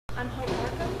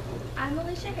I'm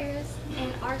Alicia Harris,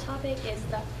 and our topic is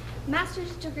the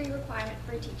master's degree requirement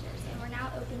for teachers, and we're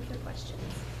now open for questions.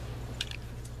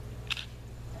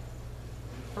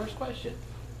 First question,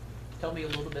 tell me a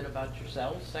little bit about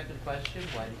yourselves. Second question,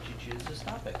 why did you choose this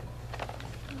topic?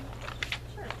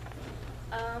 Sure.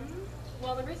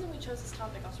 Well, the reason we chose this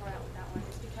topic, I'll start out with that one,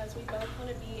 is because we both want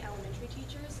to be elementary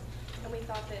teachers, and we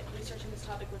thought that researching this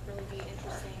topic would really be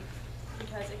interesting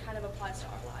because it kind of applies to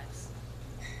our lives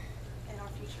and our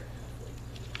future, hopefully.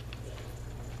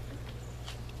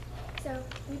 So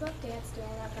we both danced, do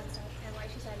all that fun stuff, and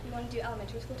like she said, we want to do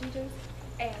elementary school teachers,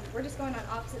 and we're just going on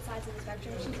opposite sides of the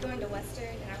spectrum. She's going to Western,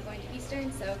 and I'm going to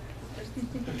Eastern, so we're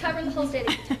just covering the whole state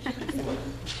of Kentucky.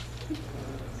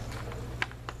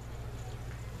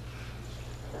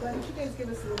 Why don't you guys give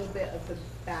us a little bit of the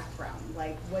background?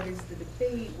 Like, what is the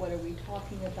debate? What are we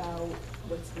talking about?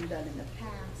 What's been done in the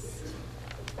past?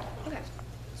 Okay,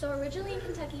 so originally in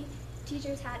Kentucky,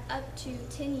 teachers had up to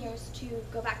 10 years to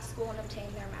go back to school and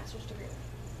obtain their master's degree.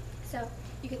 So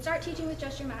you could start teaching with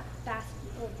just your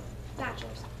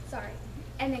bachelor's,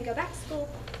 and then go back to school,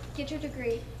 get your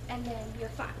degree, and then you're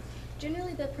fine.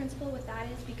 Generally, the principle with that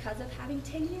is because of having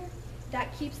tenure,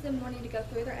 that keeps them wanting to go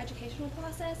through their educational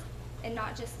process and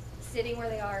not just sitting where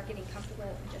they are, getting comfortable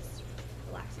and just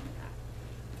relaxing with that.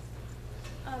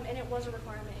 And it was a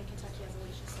requirement in Kentucky, as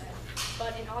Alicia said.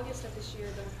 But in August of this year,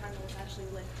 the requirement was actually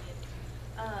lifted.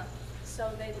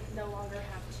 So they no longer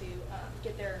have to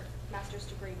get their master's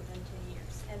degree within 10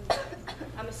 years. And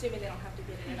I'm assuming they don't have to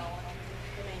get it at all and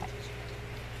remain teaching.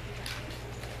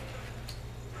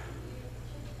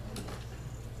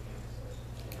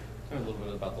 Tell me a little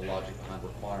bit about the logic behind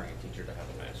requiring a teacher to have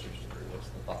a master's degree. What's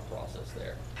the thought process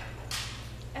there?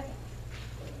 Okay.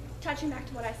 Touching back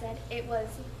to what I said, it was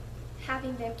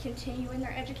having them continue in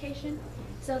their education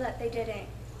so that they didn't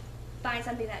find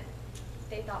something that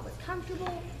they thought was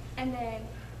comfortable and then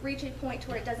reach a point to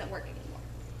where it doesn't work anymore.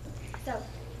 So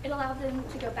it allowed them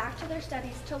to go back to their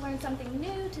studies to learn something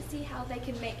new, to see how they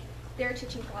can make their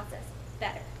teaching process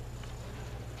better.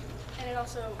 And it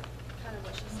also, kind of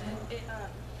what she said, it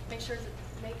makes sure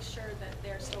that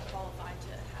they're still qualified to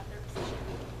have their position.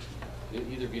 Do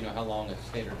either of you know how long a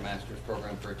standard master's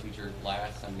program for a teacher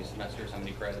lasts? How many semesters, how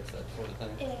many credits, that sort of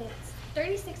thing? It's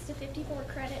 36 to 54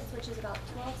 credits, which is about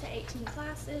 12 to 18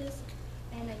 classes,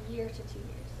 and a year to 2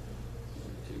 years.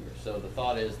 2 years. So the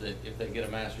thought is that if they get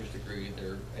a master's degree,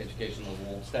 their education level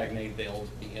won't stagnate. They'll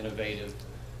be innovative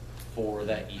for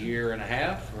that year and a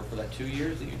half or for that 2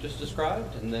 years that you just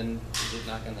described, and then is it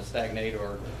not going to stagnate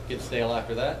or get stale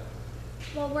after that?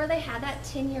 Well, where they had that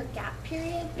 10-year gap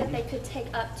period that they could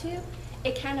take up to,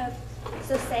 it kind of,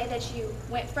 so say that you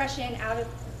went fresh in out of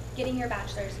getting your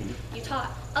bachelor's, you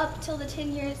taught up till the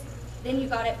 10 years, then you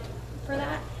got it for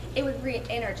that, it would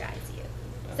re-energize you.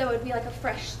 So it would be like a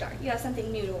fresh start. You have something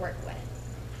new to work with.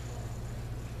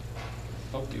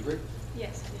 Oh, do you agree?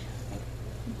 Yes.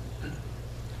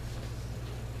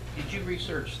 Did you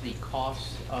research the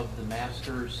costs of the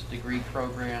master's degree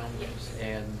programs Yes.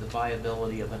 and the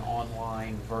viability of an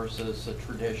online versus a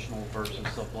traditional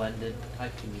versus a blended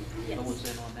type? Can you fill us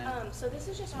in on that? So this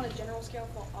is just on a general scale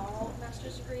for all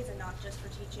master's degrees and not just for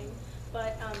teaching.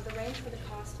 But the range for the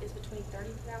cost is between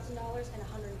 $30,000 and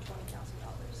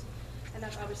 $120,000. And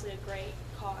that's obviously a great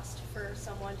cost for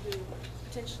someone who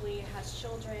potentially has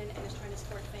children and is trying to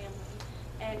support a family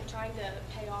and trying to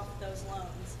pay off those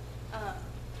loans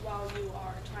while you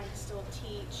are trying to still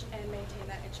teach and maintain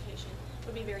that education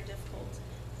would be very difficult.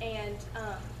 And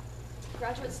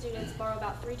graduate students borrow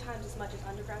about 3 times as much as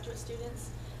undergraduate students.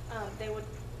 They would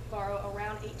borrow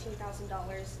around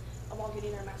 $18,000 while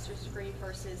getting their master's degree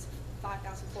versus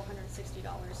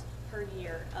 $5,460 per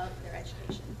year of their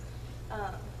education.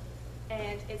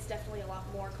 And it's definitely a lot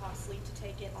more costly to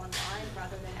take it online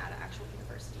rather than at an actual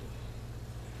university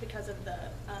because of the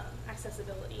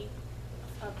accessibility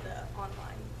of the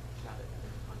online rather than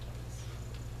on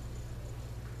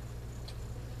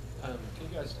campus. Can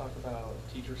you guys talk about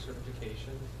teacher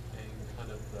certification and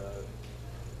kind of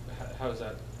how does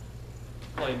that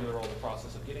play into the role of the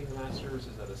process of getting the master's?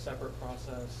 Is that a separate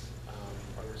process?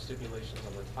 Are there stipulations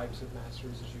on the types of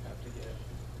masters that you have to get?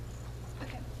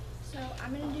 Okay, so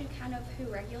I'm going to do kind of who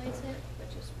regulates it,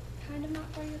 which is kind of not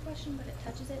part of your question, but it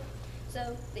touches it.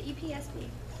 So the EPSB,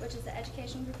 which is the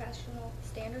Education Professional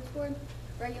Standards Board,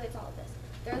 regulates all of this.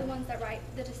 They're the ones that write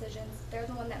the decisions. They're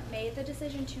the one that made the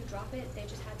decision to drop it. They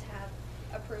just had to have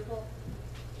approval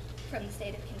from the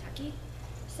state of Kentucky.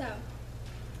 So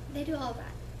they do all of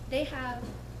that. They have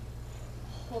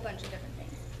a whole bunch of different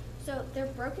things. So they're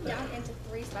broken down into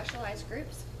 3 specialized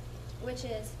groups, which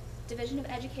is Division of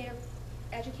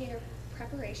Educator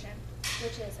Preparation,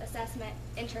 which is assessment,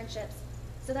 internships.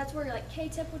 So that's where like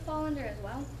K-TIP would fall under as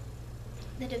well.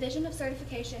 The Division of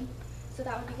Certification, so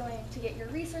that would be going to get your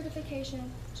recertification,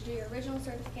 to do your original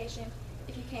certification.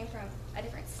 If you came from a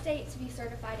different state to be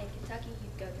certified in Kentucky,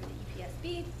 you'd go through the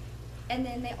UPSB. And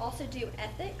then they also do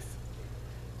ethics.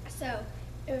 So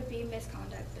it would be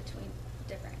misconduct between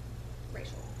different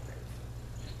racial groups.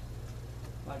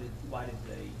 Why did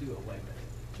they do away with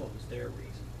it? What was their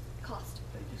reason? Cost.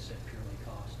 They just said purely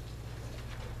cost.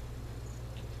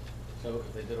 So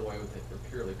if they did away with it for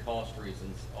purely cost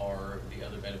reasons, are the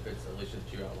other benefits, Alicia,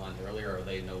 that you outlined earlier, are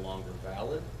they no longer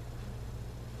valid?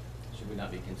 Should we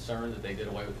not be concerned that they did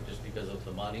away with it just because of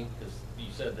the money? Because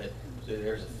you said that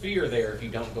there's a fear there if you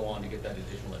don't go on to get that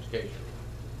additional education.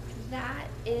 That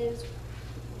is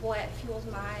what fuels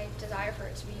my desire for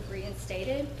it to be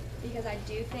reinstated, because I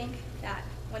do think that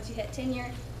once you hit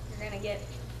tenure, you're gonna get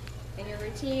in your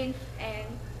routine, and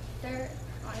there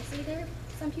are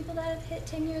some people that have hit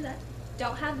tenure that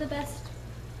don't have the best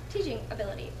teaching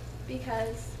ability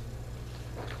because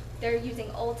they're using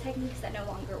old techniques that no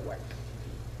longer work.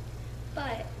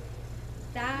 But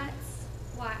that's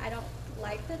why I don't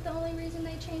like that the only reason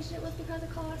they changed it was because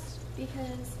of cost,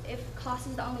 because if cost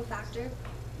is the only factor,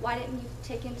 why didn't you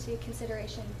take into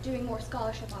consideration doing more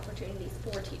scholarship opportunities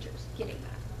for teachers getting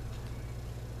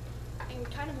that?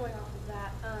 And kind of going off of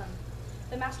that,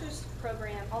 the master's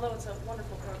program, although it's a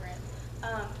wonderful program,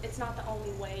 it's not the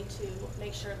only way to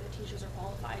make sure that teachers are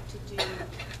qualified to do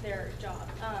their job.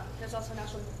 There's also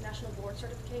national board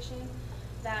certification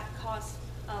that costs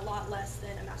a lot less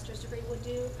than a master's degree would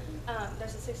do.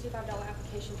 There's a $65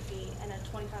 application fee and a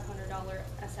 $2,500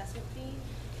 assessment fee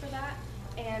for that.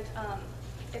 And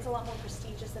it's a lot more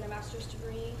prestigious than a master's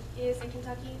degree is in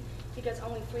Kentucky, because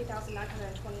only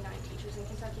 3,929 teachers in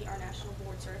Kentucky are national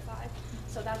board certified.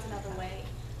 So that's another way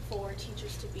for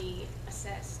teachers to be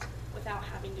assessed without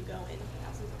having to go in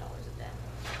thousands of dollars of debt.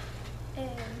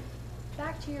 And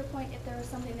back to your point, if there was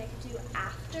something they could do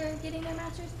after getting their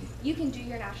master's, you can do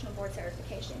your national board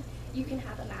certification. You can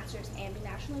have a master's and be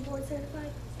nationally board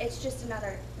certified. It's just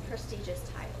another prestigious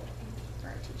title for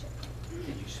a teacher.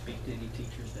 Did you speak to any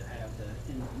teachers that have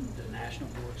the national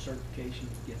board certification,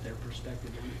 get their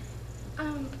perspective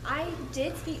on it? I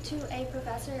did speak to a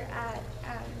professor at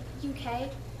UK.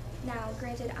 Now,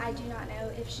 granted, I do not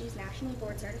know if she's nationally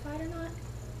board certified or not,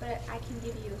 but I can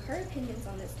give you her opinions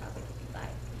on this topic if you'd like.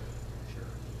 Sure.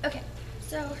 Okay,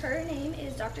 so her name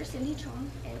is Dr. Cindy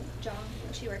Chong, and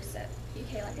she works at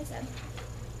UK, like I said.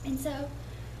 And so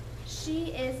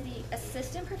she is the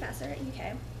assistant professor at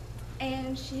UK,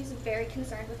 and she's very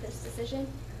concerned with this decision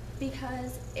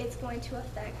because it's going to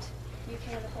affect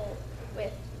UK as a whole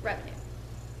with revenue.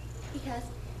 Because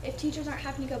if teachers aren't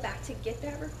having to go back to get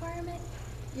that requirement,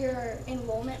 your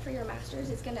enrollment for your master's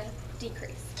is going to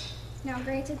decrease. Now,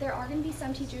 granted, there are going to be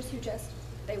some teachers who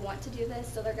they want to do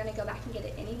this, so they're going to go back and get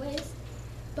it anyways.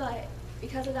 But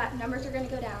because of that, numbers are going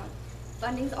to go down.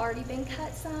 Funding's already been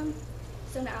cut some,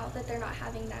 so now that they're not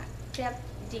having that, they have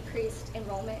decreased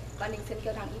enrollment, funding's going to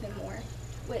go down even more,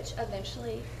 which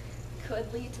eventually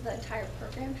could lead to the entire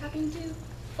program having to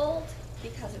fold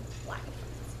because of lack of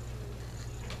funds.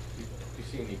 Do you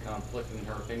see any conflict in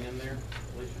her opinion there,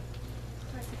 Alicia?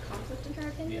 Do I see conflict in her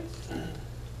opinion? Yes.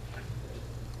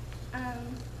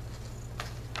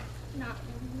 Not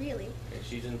really. Okay,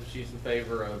 she's in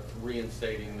favor of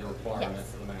reinstating the requirement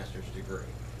Yes. for the master's degree.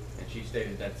 And she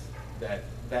stated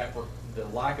the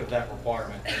lack of that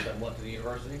requirement has done what to the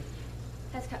university?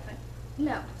 Has cut funding.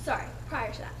 No, sorry,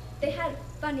 prior to that. They had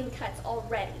funding cuts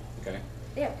already. Okay.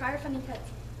 They had prior funding cuts,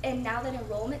 and now that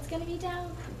enrollment's gonna be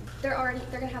down, they're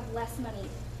gonna have less money,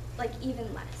 like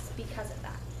even less because of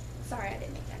that. Sorry, I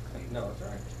didn't make that clear. No, that's all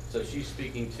right. So she's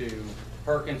speaking to,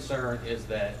 her concern is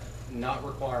that not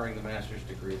requiring the master's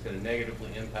degree is going to negatively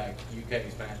impact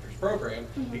UK's master's program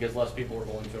because less people are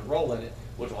going to enroll in it,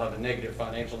 which will have a negative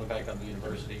financial impact on the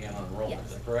university and on enrollment.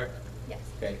 Is Yes. that correct? Yes.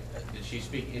 Okay. Did she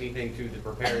speak anything to the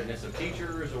preparedness of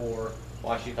teachers or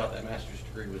why she thought that master's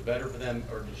degree was better for them,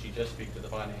 or did she just speak to the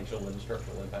financial and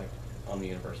structural impact on the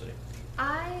university?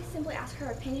 I simply asked her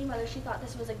opinion whether she thought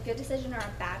this was a good decision or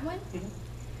a bad one.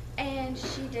 And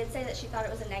she did say that she thought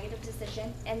it was a negative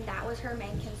decision, and that was her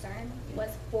main concern, was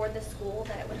for the school,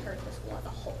 that it would hurt the school as a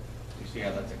whole. You see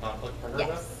how that's a conflict for her?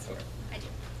 Yes, though? Okay. I do,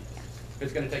 yeah. If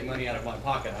it's gonna take money out of my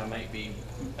pocket, I might be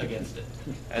against it,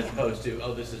 as opposed to,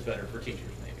 oh, this is better for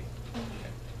teachers, maybe.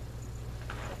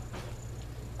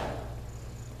 Okay.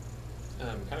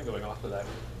 Kind of going off of that,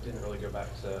 we didn't really go back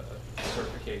to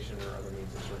certification or other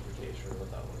means of certification, or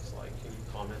what that looks like. Can you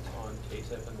comment on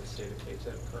K-TIP and the state of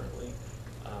K-TIP currently?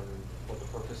 What the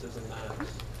purpose is in that?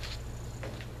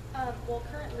 Well,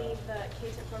 currently the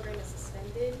KTIP program is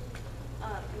suspended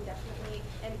indefinitely,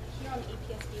 and here on the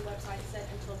EPSB website it said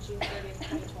until June 30th,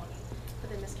 2020. But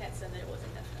then Ms. Katz said that it was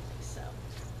indefinitely, so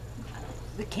I don't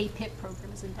know. The KPIP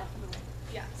program is indefinitely.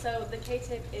 Yeah, so the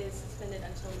KTIP is suspended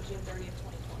until June 30th,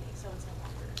 2020, so it's no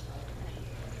longer an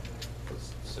aid.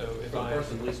 So if For the I,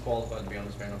 person least qualified to be on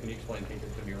this panel, can you explain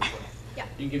KTIP to me real quick? Yeah.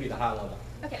 You can give me the high level.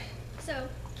 Okay, so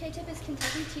KTIP is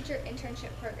Kentucky Teacher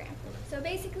Internship Program. So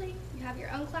basically, you have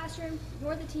your own classroom,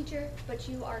 you're the teacher, but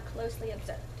you are closely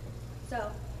observed.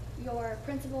 So your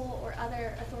principal or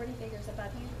other authority figures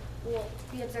above you will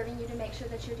be observing you to make sure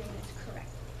that you're doing this correct,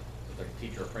 It's like a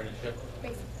teacher apprenticeship.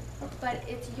 basically. But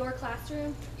it's your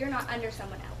classroom, you're not under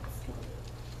someone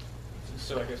else.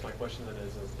 so I guess my question then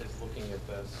is looking at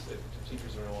this, if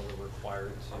teachers are no longer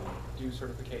required to do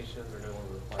certifications, they're no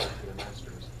longer required to get a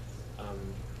master's,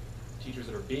 teachers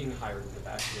that are being hired in the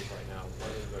bachelor's right now,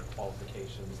 what are the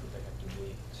qualifications that they have to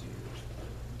meet to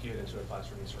get into a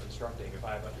classroom and start instructing? If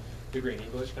I have a degree in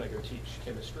English, can I go teach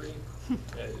chemistry?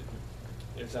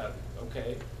 Is that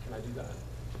okay? Can I do that?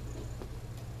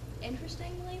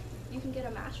 Interestingly, you can get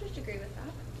a master's degree with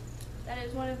that. That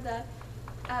is one of the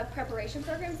preparation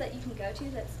programs that you can go to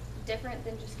that's different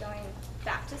than just going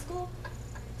back to school.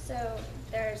 So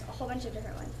there's a whole bunch of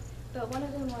different ones. But one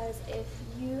of them was if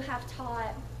you have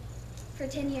taught for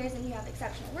 10 years and you have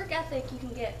exceptional work ethic, you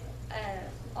can get an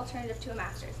alternative to a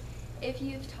master's. If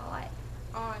you've taught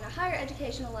on a higher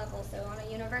educational level, so on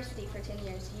a university for 10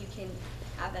 years, you can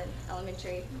have an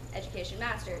elementary education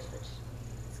master's, which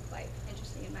is quite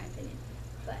interesting in my opinion.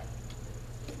 But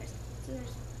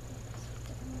there's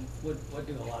different ones. What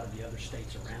do a lot of the other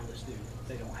states around us do?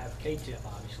 They don't have KTIP,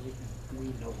 obviously.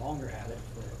 We no longer have it,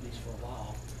 for at least for a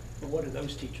while. But what do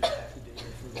those teachers have to do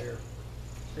for their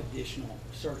additional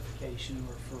certification,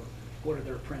 or for what do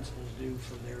their principals do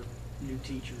for their new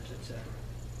teachers, et cetera?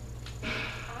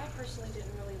 I personally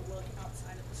didn't really look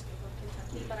outside of the scope of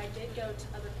Kentucky, but I did go to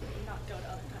not go to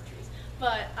other countries,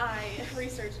 but I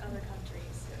researched other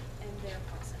countries and their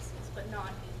processes, but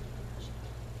not in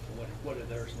Michigan. What do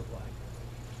theirs look like?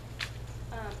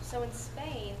 So in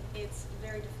Spain, it's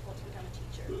very difficult to become a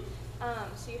teacher.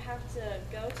 So you have to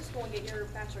go to school and get your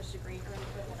bachelor's degree, or an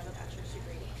equivalent of a bachelor's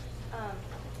degree.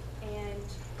 And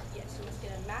yes, you must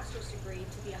get a master's degree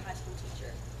to be a high school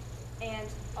teacher. And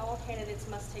all candidates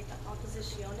must take the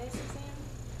Oposiciones exam.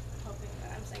 Hoping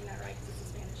that I'm saying that right because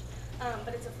it's in Spanish.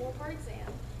 But it's a 4-part exam,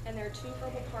 and there are 2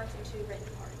 verbal parts and 2 written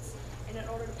parts. And in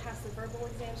order to pass the verbal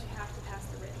exams, you have to pass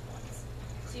the written ones.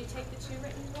 So you take the 2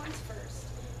 written ones first,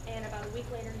 and about a week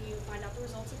later you find out the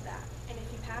results of that. And if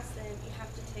you pass them, you have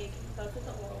to take both of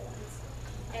the oral ones,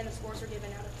 and the scores are given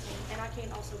out of 10. And I can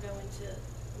also go into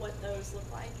what those look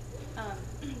like.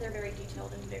 They're very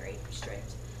detailed and very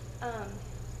strict.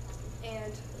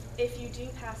 And if you do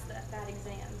pass that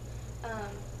exam,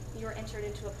 you're entered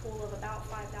into a pool of about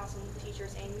 5,000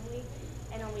 teachers annually,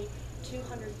 and only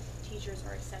 200 teachers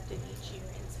are accepted each year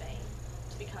in Spain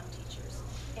to become teachers.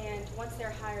 And once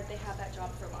they're hired, they have that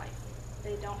job for life.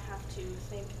 They don't have to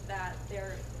think that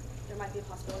there might be a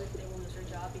possibility that they will lose their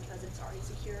job because it's already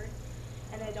secured,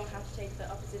 and they don't have to take the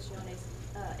Oposiciones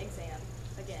exam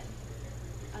again.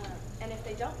 And if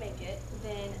they don't make it,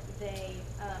 then they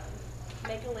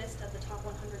make a list of the top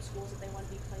 100 schools that they want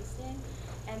to be placed in,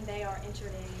 and they are entered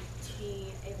in to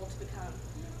be able to become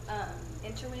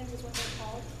interns is what they're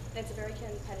called. And it's a very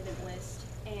competitive list,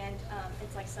 and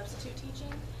it's like substitute teaching.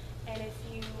 And if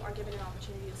you are given an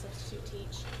opportunity to substitute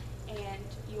teach and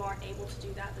you aren't able to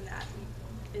do that, then that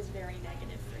is very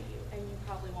negative for you, and you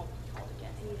probably won't be called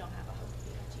again, and you don't have a hope of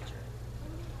being a teacher.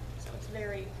 So it's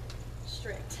very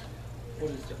strict. What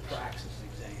is the praxis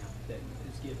exam that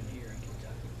is given here in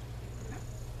Kentucky?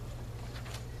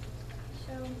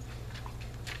 So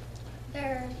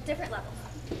there are different levels.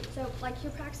 So like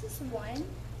your Praxis 1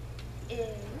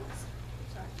 is,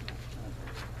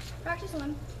 Praxis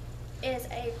 1 is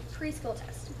a preschool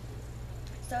test.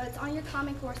 So it's on your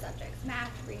Common Core subjects,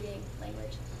 math, reading,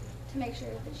 language, to make sure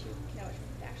that you know what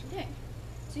you're actually doing.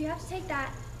 So you have to take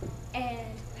that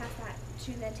and pass that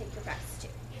to then take your Praxis 2.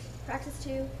 Praxis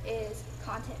 2 is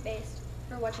content-based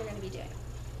for what you're going to be doing.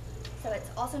 So it's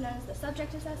also known as the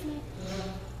subject assessment.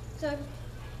 So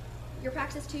your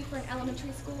Praxis 2 for an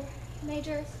elementary school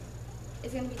major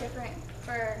is going to be different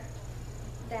than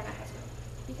a high school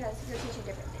because you're teaching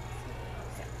different things.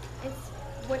 So it's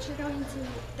what you're going to,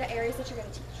 the areas that you're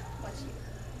going to teach once you.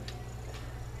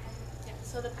 Yeah,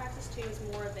 so the Praxis 2 is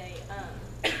more of a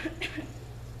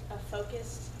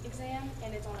focused exam,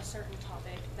 and it's on a certain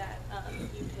topic that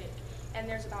you pick. And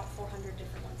there's about 400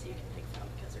 different ones you can pick from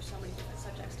because there's so many different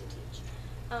subjects to teach.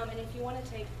 And if you want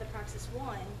to take the Praxis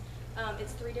 1,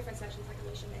 It's 3 different sections, like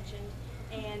Alicia mentioned,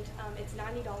 and it's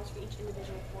 $90 for each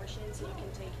individual portion, so you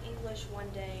can take English one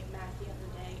day, math the other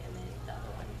day, and then the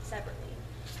other one separately.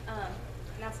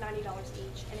 And that's $90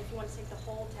 each, and if you want to take the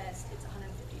whole test, it's $150.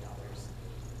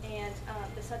 And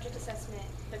the subject assessment,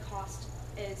 the cost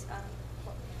is,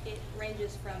 it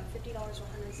ranges from $50 to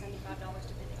 $175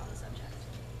 depending on the subject.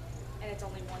 And it's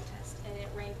only one test. And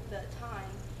the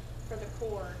time for the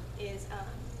core is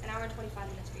an hour and 25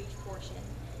 minutes for each portion.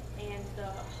 And the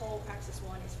whole Praxis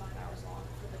 1 is 5 hours long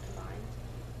for the combined.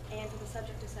 And for the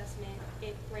subject assessment,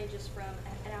 it ranges from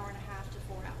an hour and a half to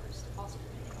 4 hours, also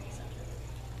depending on the subject.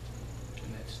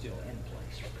 And that's still in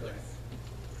place, correct?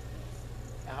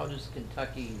 How does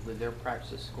Kentucky, with their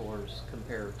Praxis scores,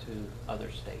 compare to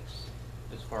other states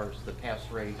as far as the pass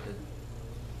rate and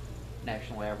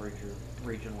national average or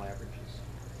regional averages?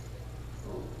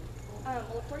 Well,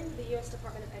 according to the U.S.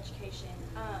 Department of Education,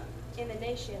 in the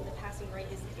nation, the passing rate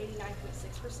is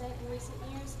 89.6% in recent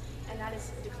years, and that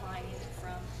is declining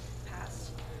from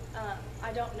past.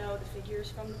 I don't know the figures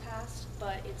from the past,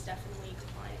 but it's definitely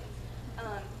declining.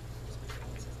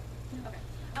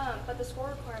 But the score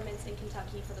requirements in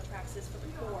Kentucky for the Praxis for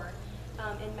the core,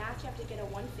 in math you have to get a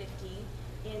 150,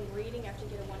 in reading you have to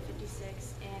get a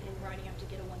 156, and in writing you have to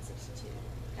get a 162.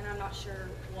 And I'm not sure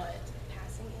what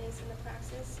passing is in the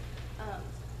Praxis,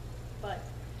 but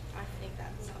I think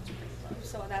that sounds pretty low.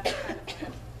 So that's kind of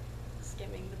like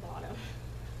skimming the bottom.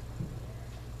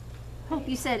 Hope,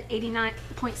 you said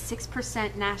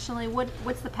 89.6% nationally.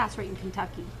 What's the pass rate in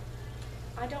Kentucky?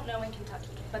 I don't know in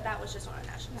Kentucky, but that was just on a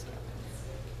national scale.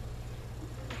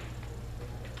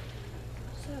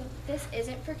 So this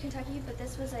isn't for Kentucky, but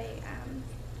this was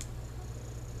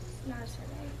not a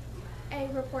survey, a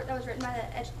report that was written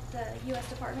by the U.S.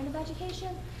 Department of Education,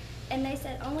 and they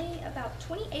said only about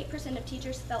 28% of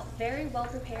teachers felt very well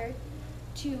prepared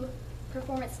to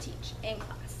performance teach in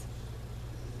class.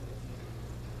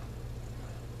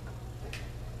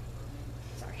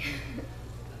 Sorry.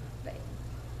 But,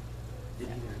 Did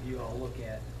either of you all look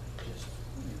at, just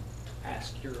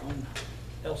ask your own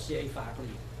LCA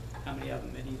faculty, how many of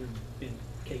them had either been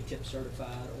K-TIP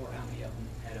certified or how many of them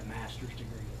had a master's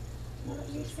degree? What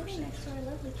was you're those sitting next to our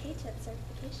percentages? lovely K-TIP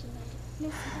certification,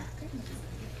 Miss Griffin.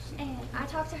 And I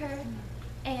talked to her,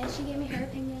 and she gave me her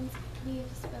opinions. We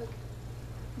spoke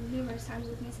numerous times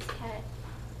with Mrs. Kett.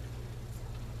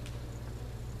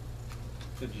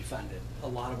 So did you find that a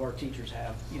lot of our teachers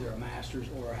have either a master's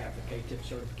or have the K-TIP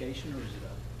certification, or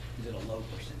is it a low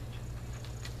percentage?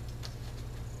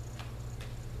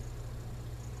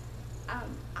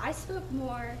 I spoke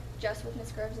more just with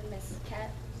Miss Groves and Miss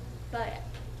Kett, but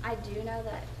I do know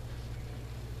that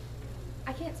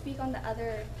I can't speak on the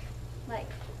other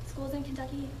schools in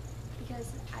Kentucky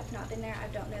because I've not been there. I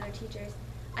don't know their teachers.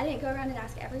 I didn't go around and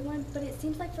ask everyone, but it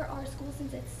seems like for our school,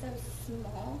 since it's so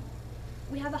small,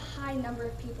 we have a high number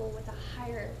of people with a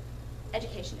higher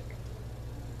education degree.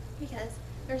 Because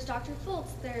there's Dr. Fultz,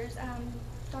 there's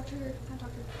Dr.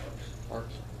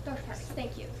 Parks? Dr. Parks,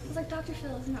 thank you. I was like, Dr.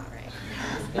 Phil is not right.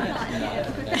 Not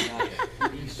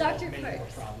him. You solved Dr. many more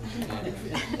Parks.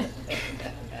 problems.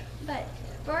 But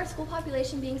for our school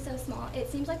population being so small,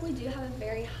 it seems like we do have a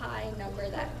very high number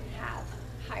that have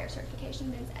higher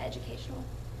certification than educational.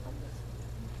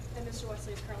 And Mr.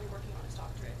 Wesley is currently working on his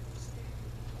doctorate.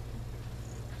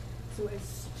 So as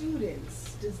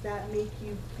students, does that make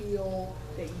you feel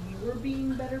that you are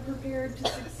being better prepared to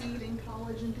succeed in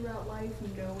college and throughout life,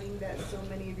 knowing that so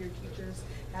many of your teachers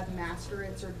have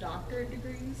masterettes or doctorate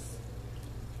degrees?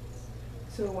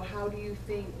 So how do you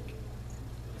think,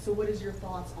 so what is your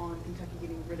thoughts on Kentucky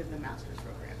getting rid of the master's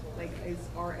program? Like, is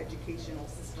our educational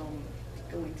system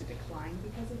going to decline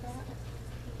because of that?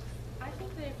 I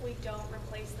think that if we don't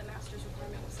replace the master's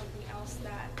requirement with something else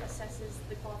that assesses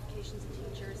the qualifications of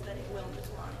teachers, that it will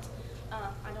decline.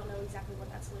 I don't know exactly what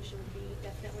that solution would be.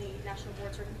 Definitely national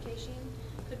board certification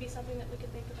could be something that we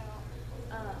could think about.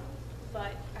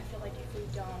 But I feel like if we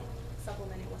don't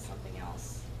supplement it with something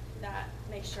else that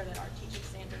makes sure that our teaching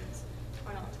standards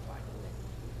are not declining.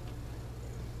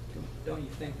 Don't you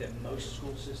think that most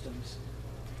school systems,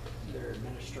 their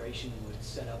administration would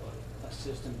set up a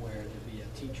system where there'd be a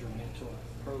teacher mentor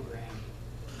program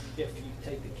if you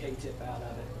take the K-TIP out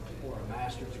of it or a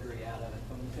master's degree out of it?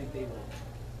 Don't you think they will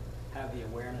have the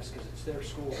awareness, because it's their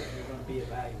school that they're going to be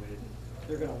evaluated?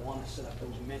 They're going to want to set up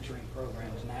those mentoring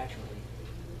programs naturally.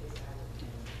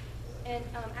 And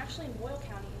actually in Boyle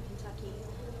County in Kentucky,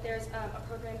 there's a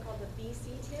program called the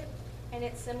BC TIP, and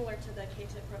it's similar to the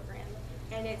K-TIP program.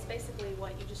 And it's basically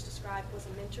what you just described was a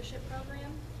mentorship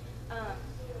program.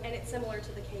 And it's similar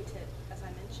to the K-TIP, as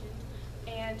I mentioned.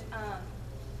 And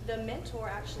the mentor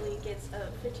actually gets a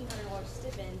 $1,500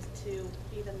 stipend to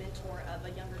be the mentor of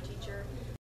a younger